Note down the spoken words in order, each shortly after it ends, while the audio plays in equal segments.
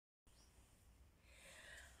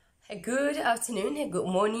A good afternoon, a good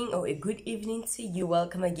morning, or a good evening to you.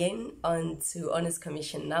 Welcome again on to Honest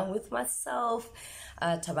Commission now with myself,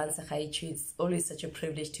 Thabang Segaecho. It's always such a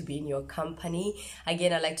privilege to be in your company.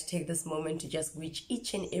 Again, I'd like to take this moment to just wish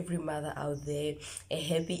each and every mother out there a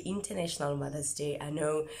happy International Mother's Day. I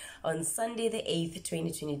know on Sunday the 8th,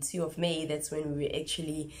 2022 of May, that's when we were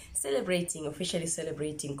actually officially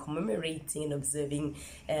celebrating, commemorating and observing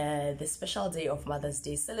the special day of Mother's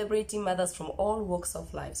Day, celebrating mothers from all walks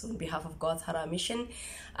of life. So on behalf of God's Hara Mission,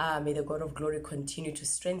 may the God of glory continue to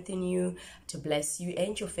strengthen you, to bless you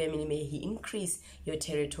and your family. May He increase your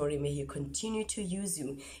territory. May He continue to use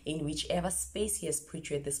you in whichever space He has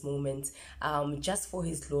put you at this moment, just for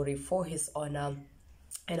His glory, for His honor,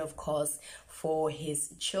 and of course for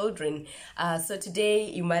His children. So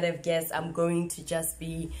today, you might have guessed, I'm going to just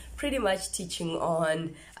be pretty much teaching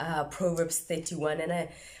on Proverbs 31. And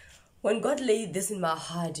when God laid this in my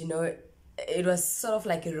heart, it was sort of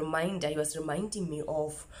like a reminder. He was reminding me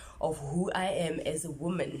of who I am as a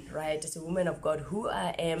woman, right? As a woman of God, who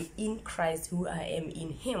I am in Christ, who I am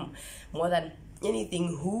in Him, more than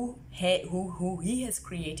anything, who He has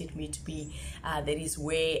created me to be. That is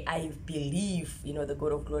where I believe, the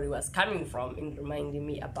God of glory was coming from, in reminding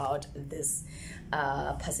me about this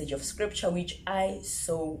passage of scripture, which I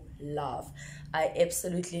so love. I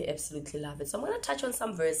absolutely love it. So I'm going to touch on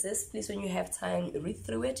some verses. Please, when you have time, read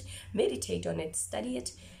through it, meditate on it, study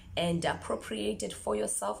it, and appropriate it for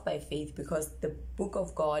yourself by faith, because the book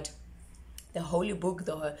of God, the holy book,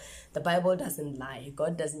 the Bible doesn't lie.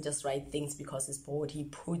 God doesn't just write things because He's bored. He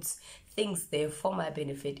puts things there for my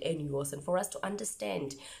benefit and yours, and for us to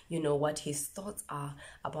understand, what His thoughts are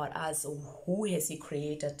about us, who has He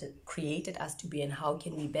created us to be, and how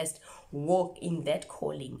can we best walk in that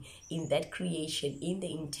calling, in that creation, in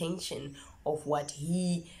the intention of what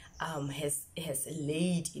He has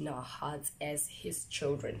laid in our hearts as His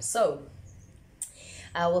children. So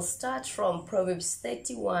I will start from Proverbs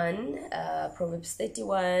 31,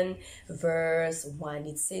 verse 1.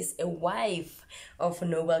 It says, "A wife of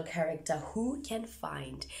noble character, who can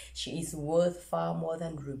find? She is worth far more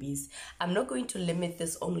than rubies." I'm not going to limit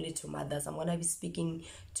this only to mothers. I'm going to be speaking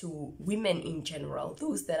to women in general,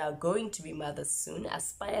 those that are going to be mothers soon,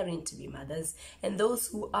 aspiring to be mothers, and those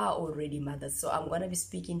who are already mothers. So I'm going to be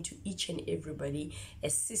speaking to each and everybody, a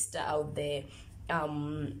sister out there,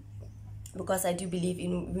 because I do believe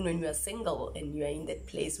even when you are single and you are in that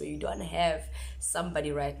place where you don't have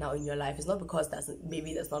somebody right now in your life, it's not because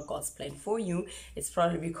maybe that's not God's plan for you. It's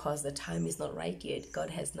probably because the time is not right yet.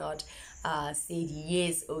 God has not said,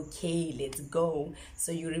 yes, okay, let's go.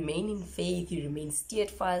 So you remain in faith, you remain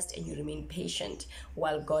steadfast, and you remain patient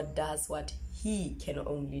while God does what He can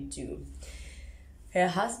only do. Her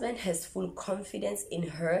husband has full confidence in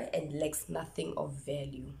her and lacks nothing of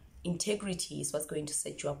value. Integrity is what's going to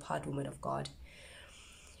set you apart, woman of God.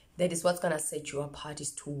 That is what's going to set you apart,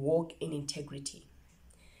 is to walk in integrity.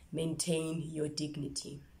 Maintain your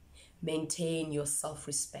dignity. Maintain your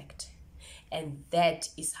self-respect. And that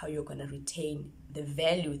is how you're going to retain the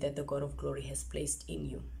value that the God of glory has placed in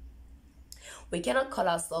you. We cannot call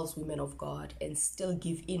ourselves women of God and still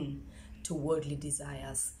give in to worldly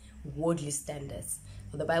desires, worldly standards.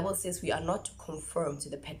 The Bible says we are not to conform to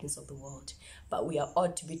the patterns of the world, but we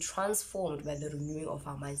ought to be transformed by the renewing of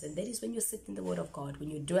our minds. And that is when you sit in the Word of God, when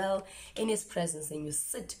you dwell in His presence and you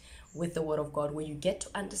sit with the Word of God, where you get to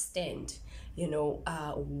understand,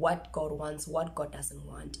 what God wants, what God doesn't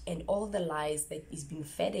want, and all the lies that is being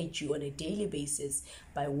fed at you on a daily basis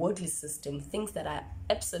by worldly system, things that are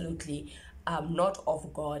absolutely not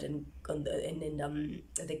of God and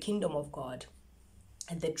the kingdom of God.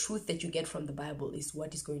 And the truth that you get from the Bible is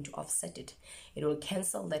what is going to offset it. It will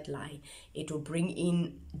cancel that lie. It will bring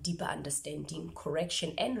in deeper understanding,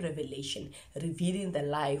 correction, and revelation, revealing the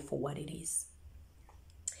lie for what it is.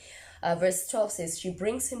 Verse 12 says, "She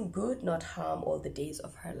brings him good, not harm, all the days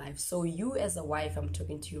of her life." So you as a wife, I'm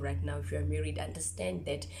talking to you right now, if you're married, understand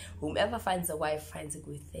that whomever finds a wife finds a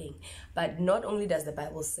good thing. But not only does the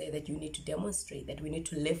Bible say that you need to demonstrate, that we need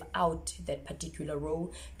to live out that particular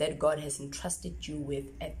role that God has entrusted you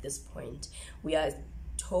with at this point. We are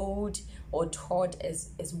told or taught as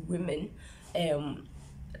women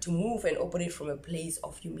to move and operate from a place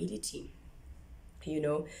of humility.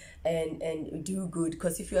 And do good,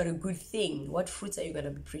 because if you are a good thing, what fruits are you going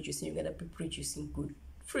to be producing? You're going to be producing good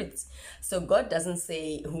fruits. So God doesn't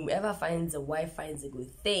say whomever finds a wife finds a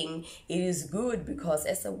good thing. It is good because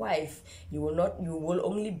as a wife, you will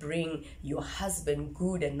only bring your husband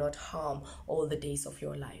good and not harm all the days of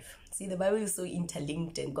your life. See, the Bible is so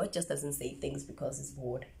interlinked, and God just doesn't say things because He's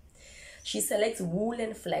bored. She selects wool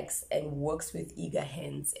and flax and works with eager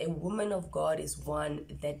hands. A woman of God is one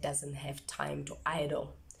that doesn't have time to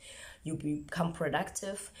idle. You become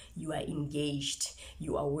productive, you are engaged,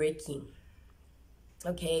 you are working.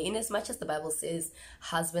 Okay, in as much as the Bible says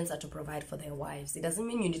husbands are to provide for their wives, it doesn't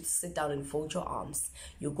mean you need to sit down and fold your arms.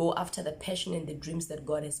 You go after the passion and the dreams that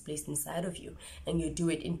God has placed inside of you, and you do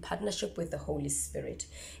it in partnership with the Holy Spirit.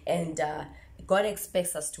 And God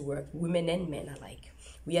expects us to work, women and men alike.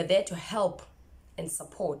 We are there to help and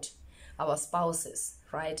support our spouses,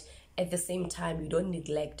 right? At the same time, you don't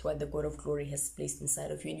neglect what the God of glory has placed inside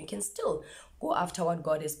of you, and you can still go after what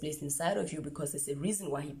God has placed inside of you, because there's a reason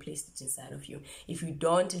why he placed it inside of you. If you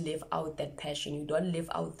don't live out that passion, you don't live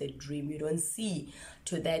out the dream, you don't see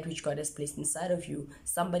to that which God has placed inside of you,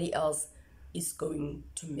 somebody else is going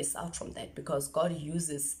to miss out from that, because God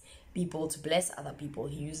uses people to bless other people.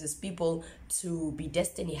 He uses people to be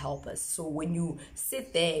destiny helpers. So when you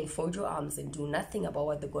sit there and fold your arms and do nothing about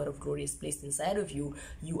what the God of glory has placed inside of you,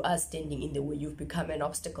 you are standing in the way. You've become an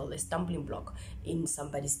obstacle, a stumbling block in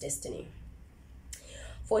somebody's destiny.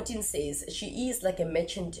 14 says, she is like a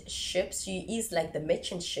merchant ship. She is like the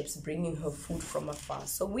merchant ships bringing her food from afar.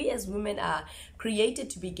 So we as women are created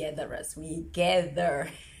to be gatherers. We gather.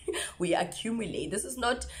 We accumulate. This is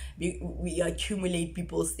not we accumulate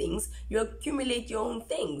people's things. You accumulate your own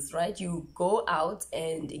things, right? You go out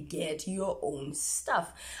and get your own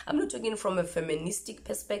stuff. I'm not talking from a feministic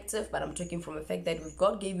perspective, but I'm talking from the fact that if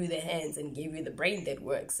God gave you the hands and gave you the brain that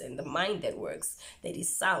works and the mind that works, that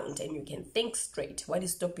is sound, and you can think straight, what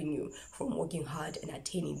is stopping you from working hard and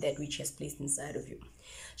attaining that which has placed inside of you?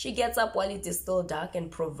 She gets up while it is still dark and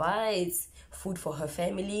provides food for her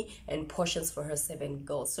family and portions for her 7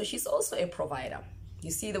 girls. So she's also a provider.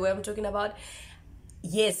 You see the way I'm talking about?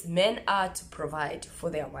 Yes, men are to provide for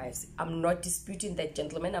their wives. I'm not disputing that,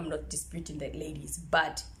 gentlemen. I'm not disputing that, ladies.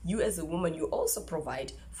 But you as a woman, you also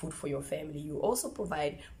provide food for your family. You also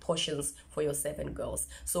provide portions for your 7 girls.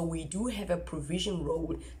 So we do have a provision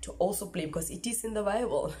role to also play, because it is in the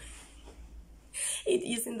Bible. It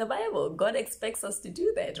is in the Bible. God expects us to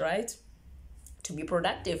do that, right? To be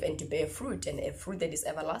productive and to bear fruit, and a fruit that is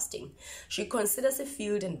everlasting. She considers a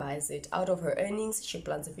field and buys it. Out of her earnings, she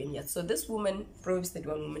plants a vineyard. So this woman, Proverbs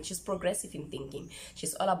 31 woman, she's progressive in thinking.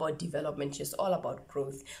 She's all about development. She's all about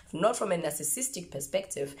growth. Not from a narcissistic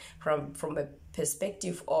perspective, from a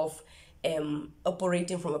perspective of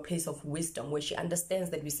operating from a place of wisdom, where she understands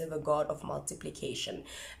that we serve a God of multiplication,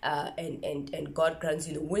 and God grants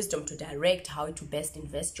you the wisdom to direct how to best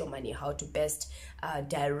invest your money, how to best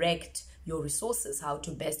direct your resources, how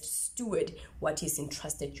to best steward what He's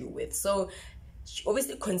entrusted you with. So she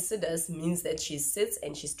obviously considers means that she sits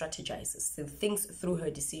and she strategizes, she thinks through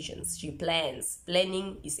her decisions, she plans.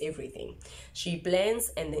 Planning is everything. She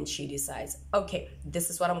plans and then she decides, okay,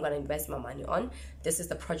 this is what I'm going to invest my money on. This is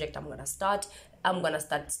the project I'm going to start. I'm going to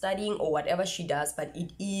start studying, or whatever she does, but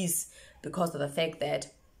it is because of the fact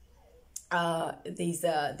that there's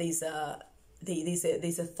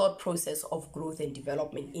a thought process of growth and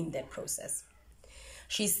development in that process.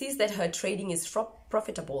 She sees that her trading is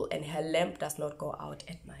profitable and her lamp does not go out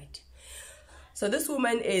at night. So this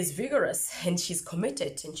woman is vigorous and she's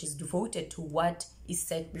committed and she's devoted to what is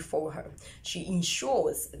set before her. She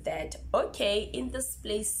ensures that, okay, in this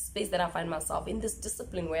space that I find myself, in this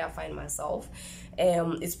discipline where I find myself,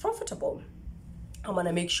 it's profitable. I'm going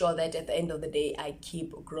to make sure that at the end of the day, I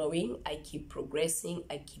keep growing, I keep progressing,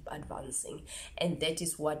 I keep advancing. And that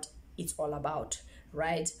is what it's all about,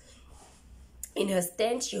 right? In her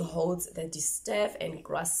stand, she holds the distaff and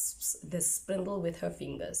grasps the spindle with her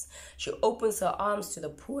fingers. She opens her arms to the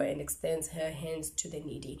poor and extends her hands to the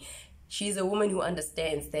needy. She's a woman who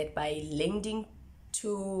understands that by giving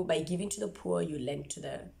to the poor, you lend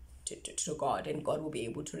to God, and God will be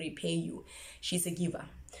able to repay you. She's a giver.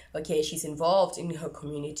 Okay, she's involved in her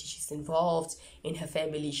community. She's involved in her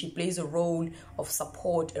family. She plays a role of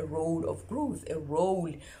support, a role of growth, a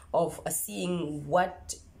role of seeing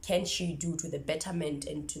what can she do to the betterment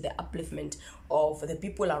and to the upliftment of the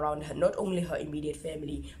people around her, not only her immediate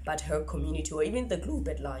family, but her community or even the globe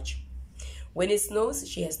at large. When it snows,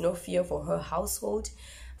 she has no fear for her household,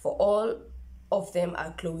 for all of them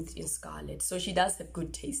are clothed in scarlet. So she does have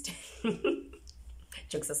good taste.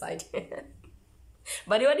 Jokes aside.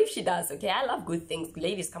 But what if she does? Okay, I love good things.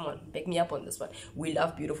 Ladies, come on, back me up on this one. We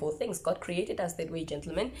love beautiful things. God created us that way,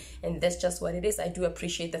 gentlemen, and that's just what it is. I do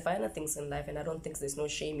appreciate the finer things in life, and I don't think there's no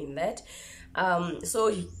shame in that.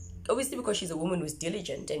 So obviously, because she's a woman who's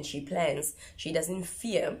diligent and she plans, she doesn't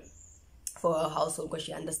fear for her household, because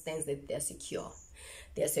she understands that they're secure.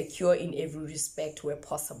 They're secure in every respect where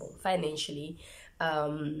possible, financially,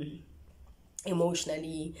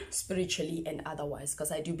 emotionally, spiritually, and otherwise.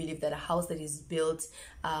 Because I do believe that a house that is built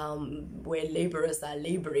where laborers are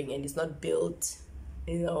laboring and is not built,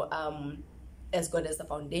 as good as the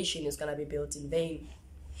foundation, is going to be built in vain.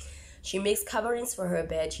 She makes coverings for her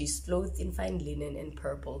bed. She's clothed in fine linen and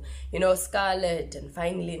purple. Scarlet and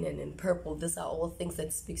fine linen and purple, these are all things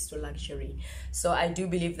that speaks to luxury. So I do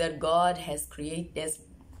believe that God has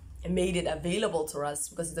made it available to us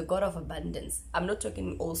because He's a God of abundance. I'm not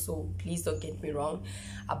talking also, please don't get me wrong,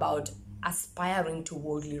 about aspiring to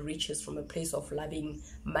worldly riches from a place of loving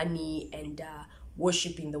money and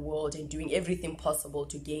worshiping the world and doing everything possible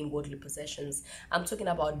to gain worldly possessions. I'm talking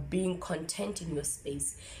about being content in your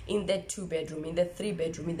space, in that 2-bedroom, in that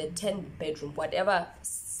 3-bedroom, in that 10-bedroom, whatever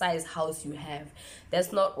size house you have.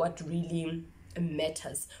 That's not what really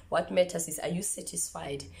matters. What matters is, are you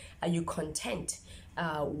satisfied? Are you content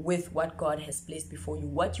with what God has placed before you,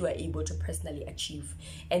 what you are able to personally achieve?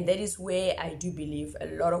 And that is where I do believe a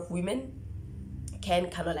lot of women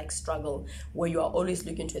can kind of like struggle, where you are always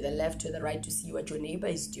looking to the left, to the right, to see what your neighbor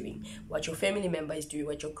is doing, what your family member is doing,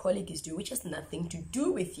 what your colleague is doing, which has nothing to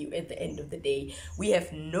do with you. At the end of the day, we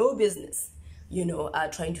have no business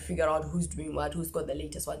trying to figure out who's doing what, who's got the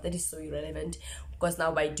latest what. That is so irrelevant, because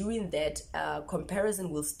now by doing that,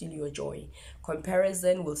 comparison will steal your joy,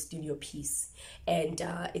 comparison will steal your peace, and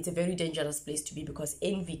it's a very dangerous place to be, because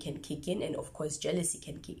envy can kick in, and of course jealousy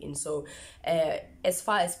can kick in. So as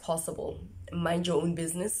far as possible, mind your own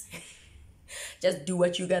business. Just do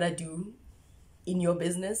what you gotta do in your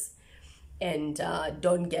business, and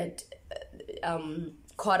don't get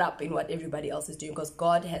caught up in what everybody else is doing, because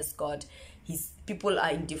God has got His people are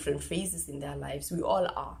in different phases in their lives. We all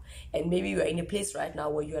are. And maybe you are in a place right now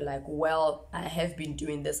where you're like, well, I have been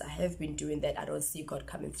doing this, I have been doing that, I don't see God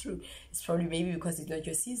coming through. It's probably maybe because it's not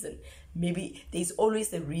your season. Maybe there's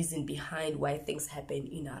always a reason behind why things happen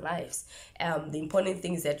in our lives. The important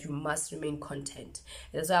thing is that you must remain content.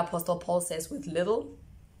 That's why Apostle Paul says, with little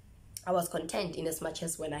I was content, in as much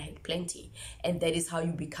as when I had plenty. And that is how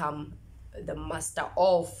you become the master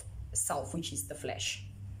of self, which is the flesh.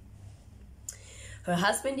 Her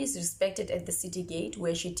husband is respected at the city gate,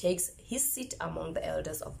 where she takes his seat among the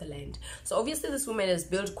elders of the land. So obviously this woman has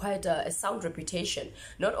built quite a sound reputation,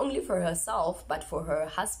 not only for herself, but for her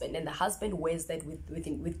husband. And the husband wears that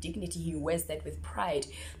with dignity. He wears that with pride,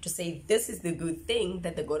 to say, this is the good thing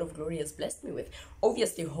that the God of glory has blessed me with.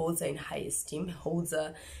 Obviously holds her in high esteem, holds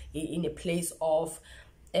her in a place of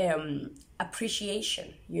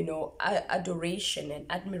appreciation, adoration and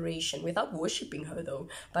admiration, without worshiping her though,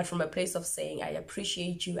 but from a place of saying, I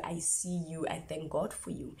appreciate you, I see you, I thank God for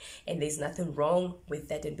you. And there's nothing wrong with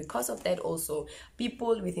that. And because of that also,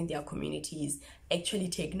 people within their communities actually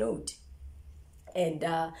take note. And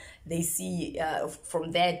they see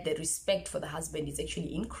from that, the respect for the husband is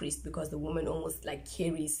actually increased, because the woman almost like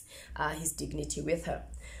carries his dignity with her.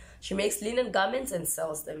 She makes linen garments and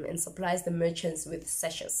sells them, and supplies the merchants with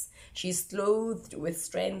sashes. She is clothed with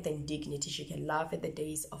strength and dignity. She can laugh at the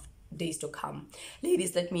days to come.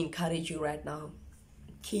 Ladies, let me encourage you right now.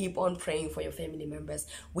 Keep on praying for your family members.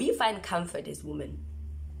 We find comfort as women,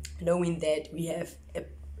 knowing that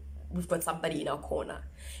we've got somebody in our corner,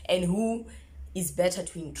 and who is better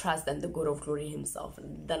to entrust than the God of glory himself,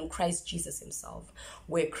 than Christ Jesus himself,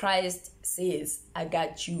 where Christ says, I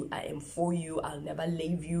got you, I am for you, I'll never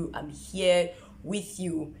leave you, I'm here with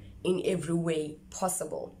you in every way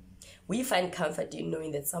possible. We find comfort in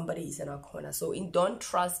knowing that somebody is in our corner. So don't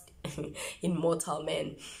trust in mortal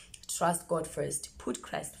men. Trust God first, put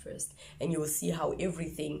Christ first, and you will see how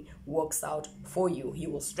everything works out for you. He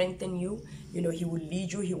will strengthen you, He will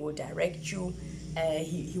lead you, He will direct you,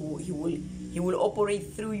 He will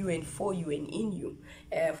operate through you and for you and in you,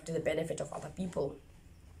 to the benefit of other people.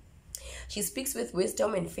 She speaks with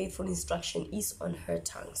wisdom, and faithful instruction is on her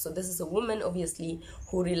tongue. So this is a woman, obviously,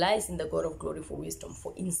 who relies in the God of glory for wisdom,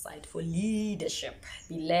 for insight, for leadership.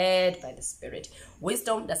 Be led by the Spirit.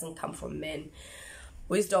 Wisdom doesn't come from men.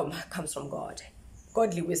 Wisdom comes from God.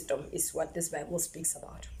 Godly wisdom is what this Bible speaks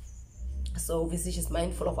about. So obviously she's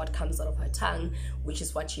mindful of what comes out of her tongue, which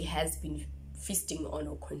is what she has been feasting on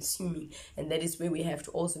or consuming. And that is where we have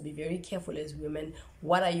to also be very careful as women.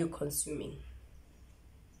 What are you consuming?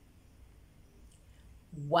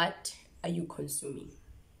 What are you consuming?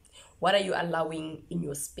 What are you allowing in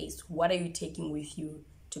your space? What are you taking with you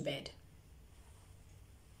to bed?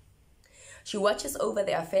 She watches over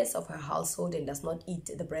the affairs of her household and does not eat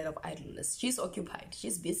the bread of idleness. She's occupied.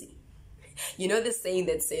 She's busy. You know the saying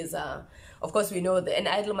that says, of course we know that an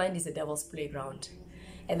idle mind is the devil's playground.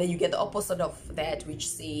 And then you get the opposite of that, which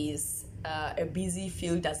says, a busy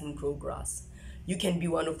field doesn't grow grass. You can be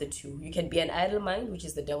one of the two. You can be an idle mind, which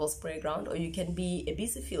is the devil's playground, or you can be a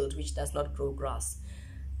busy field, which does not grow grass.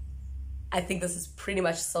 I think this is pretty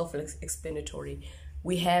much self-explanatory.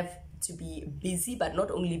 We have to be busy, but not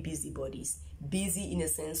only busybodies. Busy in a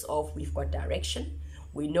sense of we've got direction,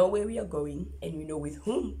 we know where we are going, and we know with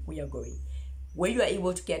whom we are going. Where you are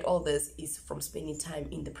able to get all this is from spending time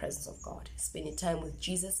in the presence of God, spending time with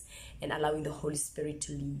Jesus, and allowing the Holy Spirit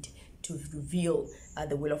to lead, to reveal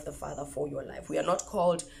the will of the Father for your life. We are not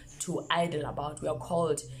called to idle about. We are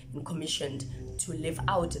called and commissioned to live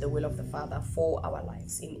out the will of the Father for our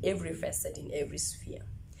lives in every facet, in every sphere.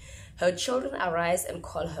 Her children arise and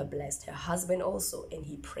call her blessed, her husband also, and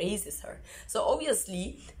he praises her. So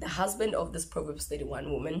obviously, the husband of this Proverbs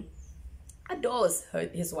 31 woman adores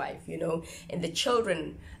his wife, and the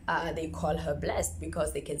children, they call her blessed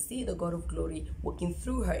because they can see the God of glory working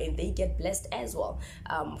through her, and they get blessed as well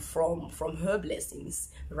from her blessings,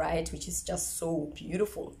 right? Which is just so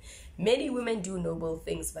beautiful. Many women do noble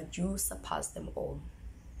things, but you surpass them all.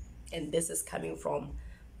 And this is coming from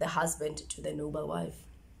the husband to the noble wife.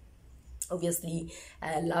 Obviously,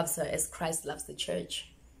 loves her as Christ loves the church.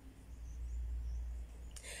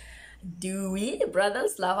 Do you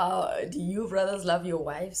brothers love your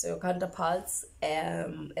wives, your counterparts,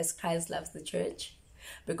 as Christ loves the church?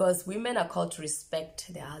 Because women are called to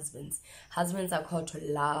respect their husbands. Husbands are called to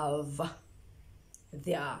love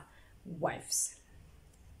their wives.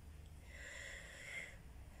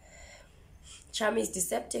 Charm is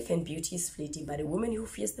deceptive and beauty is fleeting, but a woman who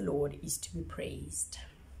fears the Lord is to be praised.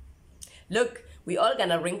 Look, we all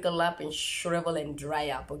gonna wrinkle up and shrivel and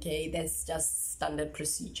dry up, okay? That's just standard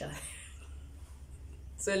procedure.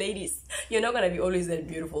 So ladies, you're not gonna be always that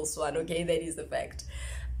beautiful swan, okay? That is the fact.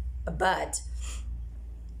 But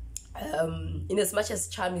in as much as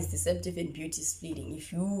charm is deceptive and beauty is fleeting,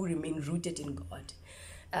 if you remain rooted in God,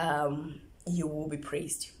 you will be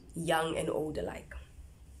praised, young and old alike.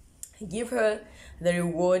 Give her the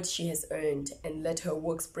reward she has earned, and let her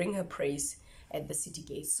works bring her praise at the city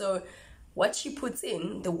gates. So what she puts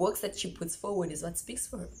in, the works that she puts forward, is what speaks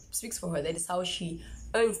for her. That is how she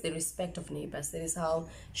earns the respect of neighbors. That is how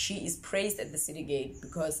she is praised at the city gate,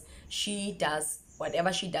 because she does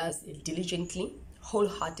whatever she does diligently,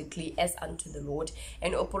 wholeheartedly, as unto the Lord,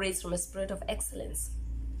 and operates from a spirit of excellence.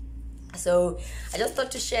 So I just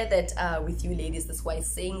thought to share that with you ladies, this wise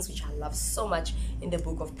sayings which I love so much in the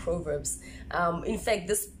book of Proverbs. In fact,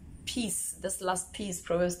 this last piece,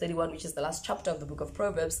 Proverbs 31, which is the last chapter of the book of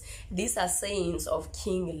Proverbs, these are sayings of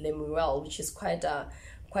King Lemuel, which is quite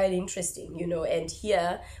interesting, and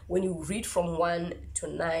here when you read from 1 to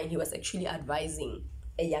 9, he was actually advising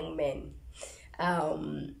a young man,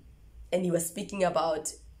 and he was speaking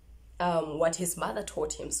about what his mother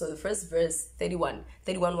taught him. So the first verse,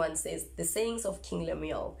 31:1 says, the sayings of King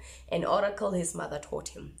Lemuel, an oracle his mother taught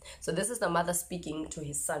him. So this is the mother speaking to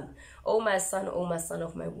his son. O my son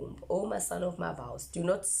of my womb, O my son of my vows, do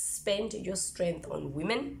not spend your strength on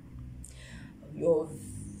women, your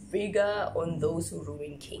vigor on those who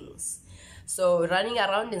ruin kings. So running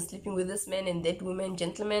around and sleeping with this man and that woman,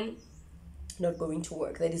 gentlemen, not going to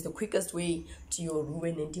work. That is the quickest way to your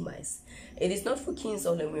ruin and demise. It is not for kings,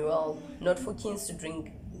 O Lemuel, not for kings to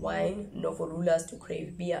drink wine, nor for rulers to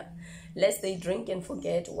crave beer, lest they drink and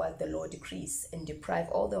forget what the Lord decrees, and deprive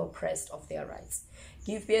all the oppressed of their rights.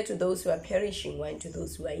 Give beer to those who are perishing, wine to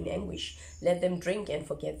those who are in anguish. Let them drink and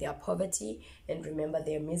forget their poverty, and remember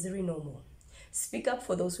their misery no more. Speak up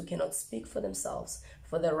for those who cannot speak for themselves,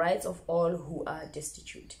 for the rights of all who are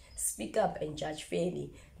destitute. Speak up and judge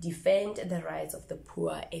fairly. Defend the rights of the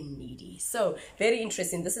poor and needy. So, very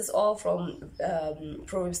interesting. This is all from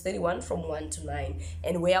Proverbs 31 from 1 to 9.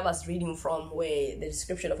 And where I was reading from, where the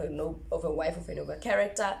description of a wife of a noble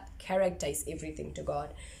character is everything to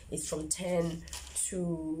God. It's from 10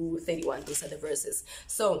 to 31. Those are the verses.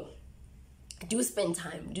 So, do spend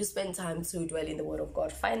time to dwell in the word of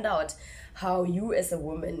God. Find out how you as a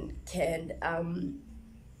woman can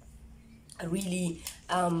really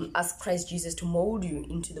ask Christ Jesus to mold you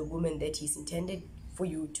into the woman that he's intended for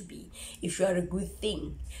you to be. If you are a good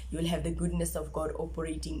thing, you'll have the goodness of God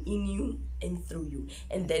operating in you and through you,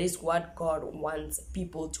 and that is what God wants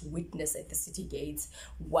people to witness at the city gates,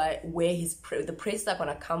 where the praises are going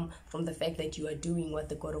to come from the fact that you are doing what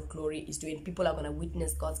the God of glory is doing. People are going to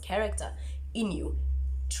witness God's character in you,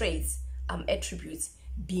 traits, attributes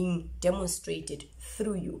being demonstrated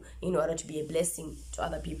through you in order to be a blessing to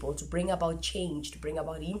other people, to bring about change, to bring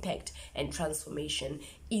about impact and transformation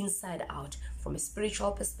inside out, from a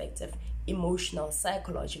spiritual perspective, emotional,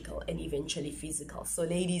 psychological, and eventually physical. So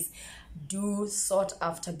ladies, do sought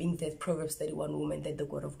after being that Proverbs 31 woman that the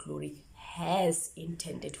God of glory has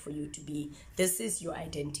intended for you to be. This is your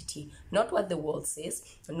identity, not what the world says,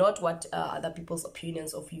 not what other people's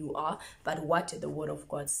opinions of you are, but what the Word of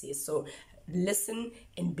God says. So listen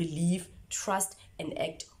and believe, trust and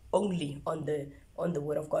act only on the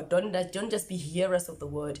Word of God. Don't just be hearers of the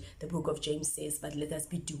word, the book of James says, but let us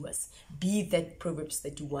be doers. Be that Proverbs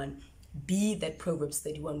 31. Be that Proverbs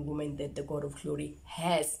 31 woman that the God of glory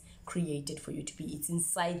has created for you to be. It's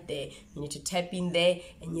inside there. You need to tap in there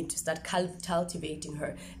and you need to start cultivating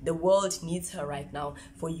her. The world needs her right now,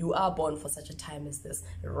 for you are born for such a time as this.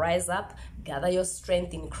 Rise up, gather your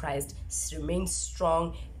strength in Christ, remain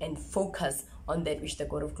strong and focus on that which the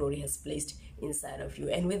God of glory has placed inside of you.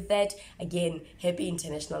 And with that, again, happy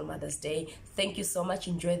International Mother's Day. Thank you so much.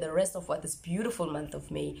 Enjoy the rest of what this beautiful month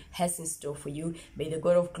of May has in store for you. May the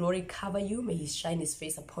God of glory cover you. May he shine his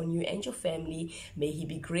face upon you and your family. May he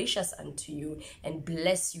be gracious unto you and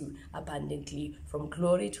bless you abundantly from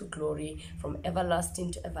glory to glory, from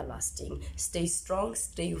everlasting to everlasting. Stay strong,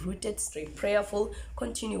 stay rooted, stay prayerful,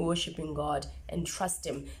 continue worshiping God and trust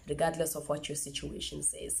him regardless of what your situation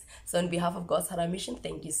says. So on behalf of God's Heart Mission,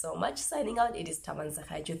 thank you so much. Signing out, it is Thabang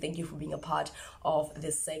Segaecho. Thank you for being a part of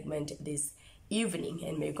this segment this evening,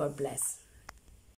 and may God bless.